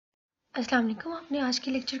अस्सलाम वालेकुम। अपने आज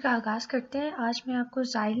के लेक्चर का आगाज़ करते हैं। आज मैं आपको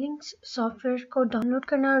Xylinx सॉफ्टवेयर को डाउनलोड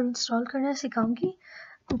करना और इंस्टॉल करना सिखाऊंगी।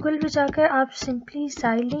 गूगल पे जाकर आप सिंपली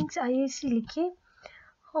Xylinx IAC लिखिए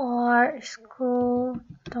और इसको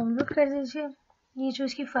डाउनलोड कर दीजिए। ये जो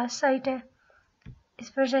इसकी फर्स्ट साइट है इस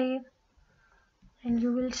पर जाइए एंड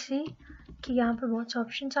यू विल सी कि यहाँ पर बहुत से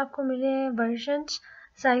ऑप्शंस आपको मिले हैं। वर्जन्स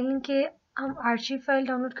Xylinx के हम आर्ची फाइल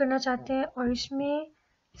डाउनलोड करना चाहते हैं और इसमें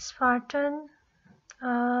स्पार्टन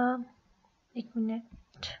एक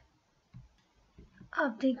मिनट,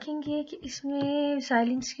 आप देखेंगे कि इसमें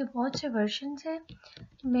Xylinx के बहुत से वर्जन्स हैं।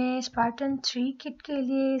 मैं स्पार्टन 3 किट के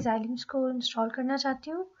लिए Xylinx को इंस्टॉल करना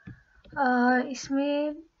चाहती हूँ।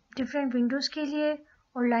 इसमें डिफरेंट विंडोज़ के लिए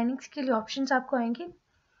और लाइनक्स के लिए ऑप्शंस आपको आएंगे।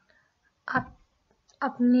 आप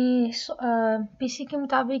अपने पीसी के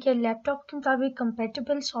मुताबिक या लैपटॉप के मुताबिक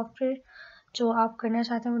कंपैटिबल सॉफ्टवेयर जो आप करना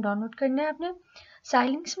चाहते हैं वो डाउनलोड करना है आपने।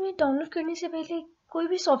 Xylinx में डाउनलोड करने से पहले, कोई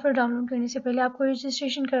भी सॉफ्टवेयर डाउनलोड करने से पहले आपको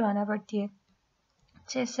रजिस्ट्रेशन करवाना पड़ती है।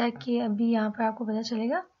 जैसा कि अभी यहाँ पर आपको पता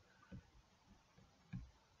चलेगा,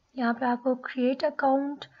 यहाँ पे आपको क्रिएट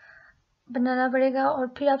अकाउंट बनाना पड़ेगा और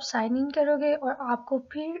फिर आप साइन इन करोगे और आपको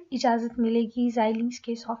फिर इजाज़त मिलेगी Xylinx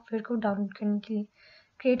के सॉफ्टवेयर को डाउनलोड करने के लिए।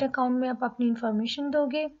 क्रिएट अकाउंट में आप अपनी इंफॉर्मेशन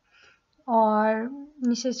दोगे और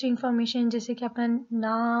नेसेसरी इंफॉर्मेशन जैसे कि अपना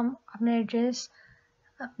नाम, अपना एड्रेस,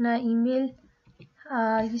 अपना ईमेल,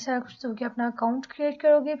 ये सारा कुछ दोगे। अपना अकाउंट क्रिएट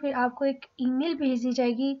करोगे, फिर आपको एक ईमेल भेज दी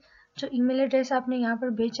जाएगी। जो ईमेल एड्रेस आपने यहाँ पर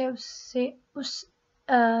भेजा है उससे उस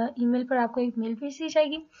ईमेल पर आपको एक मेल भेज दी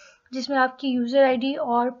जाएगी जिसमें आपकी यूज़र आईडी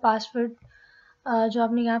और पासवर्ड जो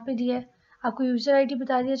आपने यहाँ पे दिया है आपको यूज़र आईडी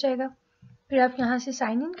बता दिया जाएगा। फिर आप यहाँ से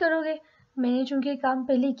साइन इन करोगे। मैंने चूँकि काम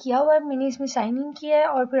पहले किया हुआ है, मैंने इसमें साइन इन किया है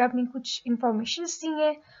और फिर आपने कुछ इंफॉर्मेशन दी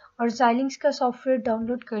है और Xylinx का सॉफ्टवेयर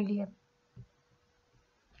डाउनलोड कर लिया।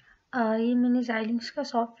 ये मैंने Xylinx का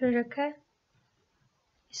सॉफ्टवेयर रखा है,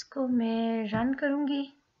 इसको मैं रन करूँगी।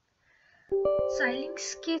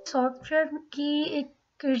 Xylinx के सॉफ्टवेयर की एक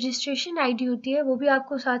रजिस्ट्रेशन आईडी होती है, वो भी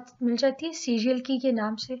आपको साथ मिल जाती है सीरियल की के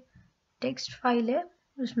नाम से। टेक्स्ट फाइल है,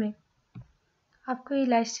 उसमें आपको ये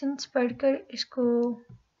लाइसेंस पढ़कर इसको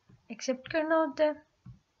एक्सेप्ट करना होता है।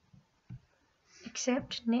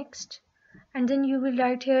 Accept, next, and then you will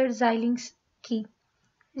write here Xylinx की।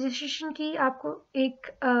 रजिस्ट्रेशन की आपको एक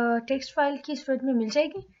टेक्स्ट फाइल की सूरत में मिल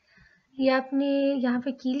जाएगी। ये आपने यहाँ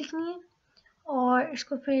पे की लिखनी है और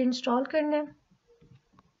इसको फिर इंस्टॉल करना है।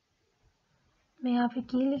 मैं यहाँ पे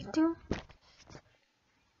की लिखती हूँ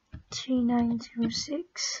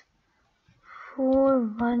 3906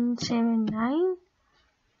 4179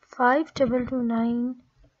 5229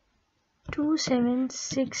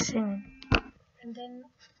 2767 and then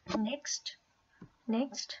next,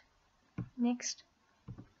 next, next,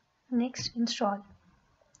 next install।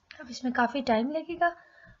 अब इसमें काफ़ी टाइम लगेगा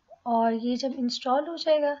और ये जब इंस्टॉल हो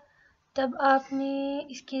जाएगा तब आपने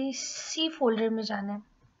इसके सी फोल्डर में जाना है।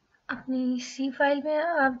 अपनी सी फाइल में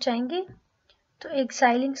आप जाएंगे तो एक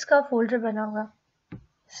Xylinx का फोल्डर बना होगा।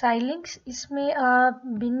 Xylinx, इसमें आप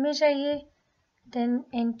बिन में जाइए, देन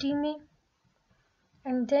एंटी में,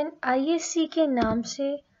 एंड देन IAC के नाम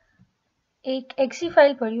से एक एक्सी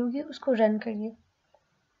फाइल पड़ी होगी, उसको रन करिए।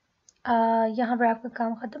 यहाँ पर आपका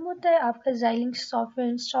काम ख़त्म होता है। आपका Xylinx सॉफ्टवेयर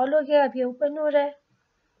इंस्टॉल हो गया, अब ये ओपन हो रहा है।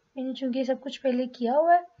 मैंने चूँकि सब कुछ पहले किया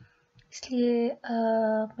हुआ है इसलिए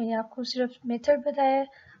मैंने आपको सिर्फ मेथड बताया है,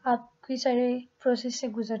 आपको सारे प्रोसेस से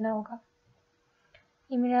गुजरना होगा।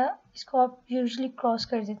 ये मेरा, इसको आप यूजुअली क्रॉस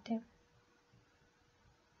कर देते हैं।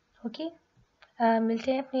 ओके,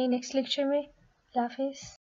 मिलते हैं अपने नेक्स्ट लेक्चर में। अल्लाह हाफिज़।